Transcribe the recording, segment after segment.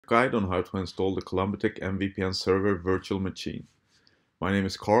Guide on how to install the Columbitech mVPN server virtual machine. My name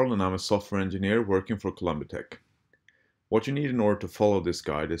is Carl and I'm a software engineer working for Columbitech. What you need in order to follow this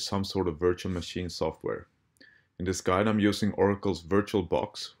guide is some sort of virtual machine software. In this guide I'm using Oracle's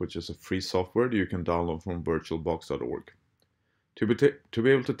VirtualBox, which is a free software that you can download from virtualbox.org. To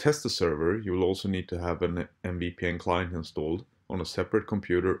be able to test the server, you will also need to have an mVPN client installed on a separate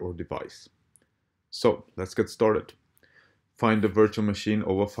computer or device. So let's get started. Find the virtual machine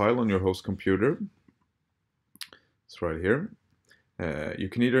OVA file on your host computer. It's right here. You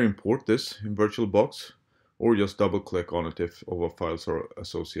can either import this in VirtualBox or just double click on it if OVA files are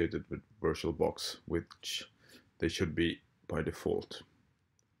associated with VirtualBox, which they should be by default.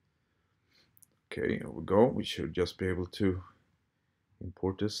 Okay, here we go. We should just be able to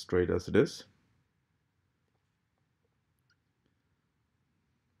import this straight as it is.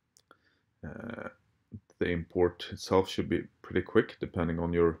 The import itself should be pretty quick depending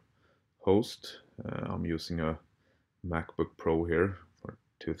on your host. I'm using a MacBook Pro here for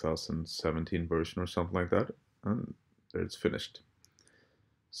 2017 version or something like that, and there it's finished.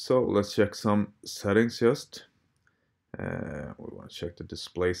 So let's check some settings just. We want to check the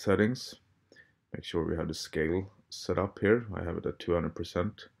display settings. Make sure we have the scale set up here. I have it at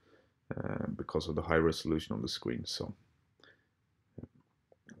 200% because of the high resolution on the screen. So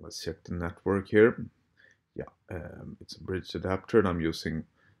let's check the network here. Yeah, it's a bridge adapter and I'm using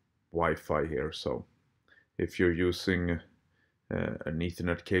Wi-Fi here. So if you're using an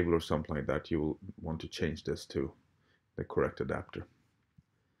Ethernet cable or something like that, you will want to change this to the correct adapter.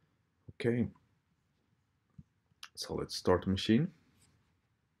 Okay, so let's start the machine.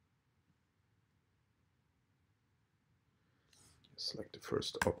 Select the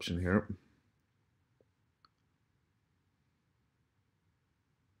first option here.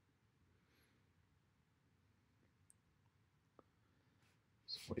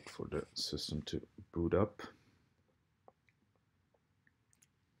 Let's wait for the system to boot up.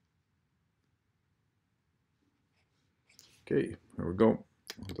 Okay, here we go.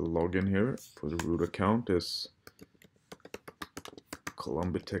 The login here for the root account is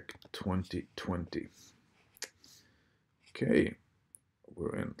Columbitech 2020. Okay,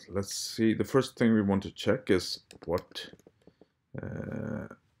 we're in. Let's see. The first thing we want to check is what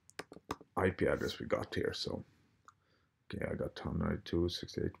IP address we got here. So, okay, I got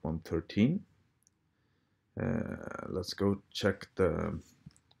 192.168.113. Let's go check the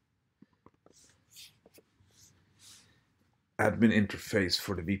admin interface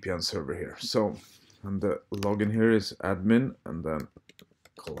for the VPN server here. So, and the login here is admin and then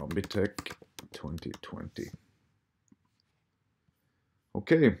Columbitech 2020.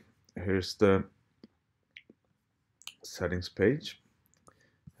 Okay, here's the settings page.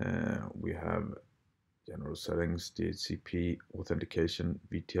 We have general settings, DHCP, authentication,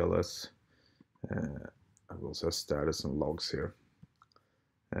 VTLS. I will also have status and logs here.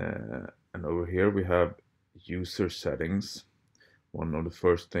 And over here we have user settings. One of the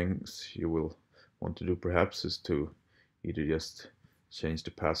first things you will want to do perhaps is to either just change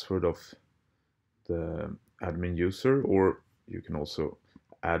the password of the admin user, or you can also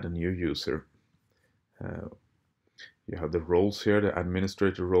add a new user. You have the roles here. The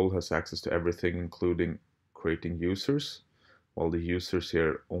administrator role has access to everything, including creating users, while the users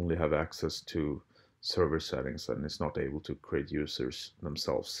here only have access to server settings and is not able to create users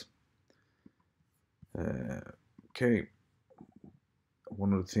themselves. Okay,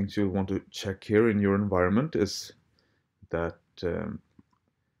 one of the things you'll want to check here in your environment is that the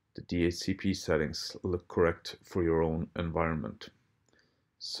DHCP settings look correct for your own environment.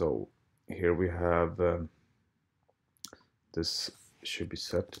 So here we have this should be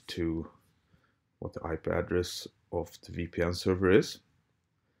set to what the IP address of the VPN server is.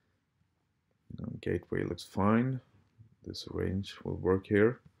 Gateway looks fine. This range will work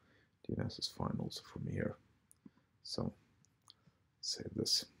here. DNS is fine also for me here. So save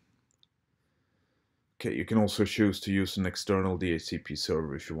this. Okay, you can also choose to use an external DHCP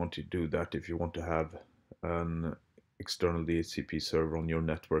server if you want to do that. If you want to have an external DHCP server on your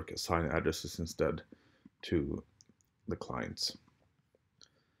network, assign addresses instead to the clients.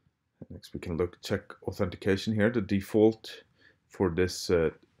 Next we can check authentication here. The default for this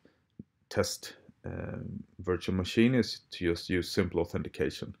test virtual machine is to just use simple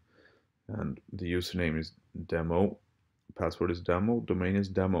authentication, and the username is demo, password is demo, domain is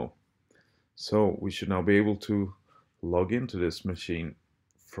demo. So we should now be able to log into this machine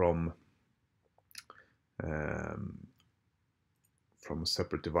from a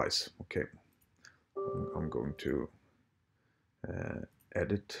separate device. Okay, I'm going to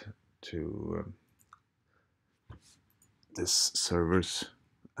edit to this server's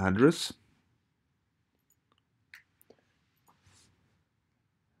address.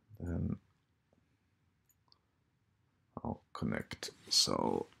 Then I'll connect.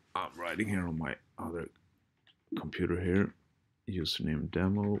 So I'm writing here on my other computer here, username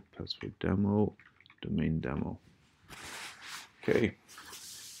demo, password demo, domain demo. Okay,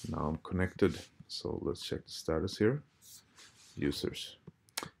 now I'm connected. So let's check the status here. Users.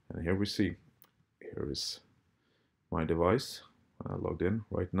 And here we see, here is my device. I logged in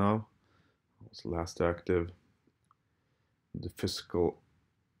right now. I was last active. The physical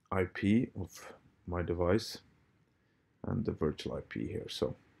IP of my device and the virtual IP here.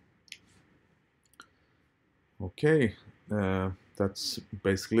 So, okay, that's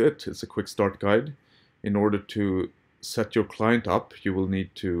basically it. It's a quick start guide. In order to set your client up, you will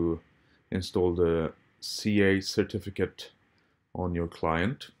need to install the CA certificate on your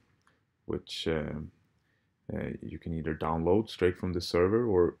client, which you can either download straight from the server,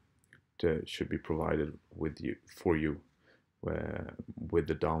 or it should be provided with you with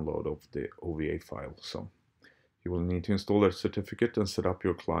the download of the OVA file. So you will need to install a certificate and set up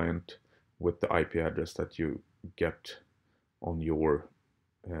your client with the IP address that you get on your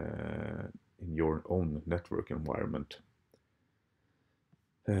in your own network environment.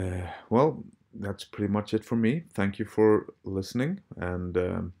 Well, that's pretty much it for me. Thank you for listening,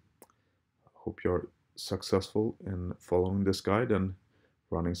 and hope you're successful in following this guide and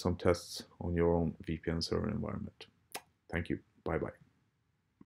running some tests on your own VPN server environment. Thank you. Bye-bye.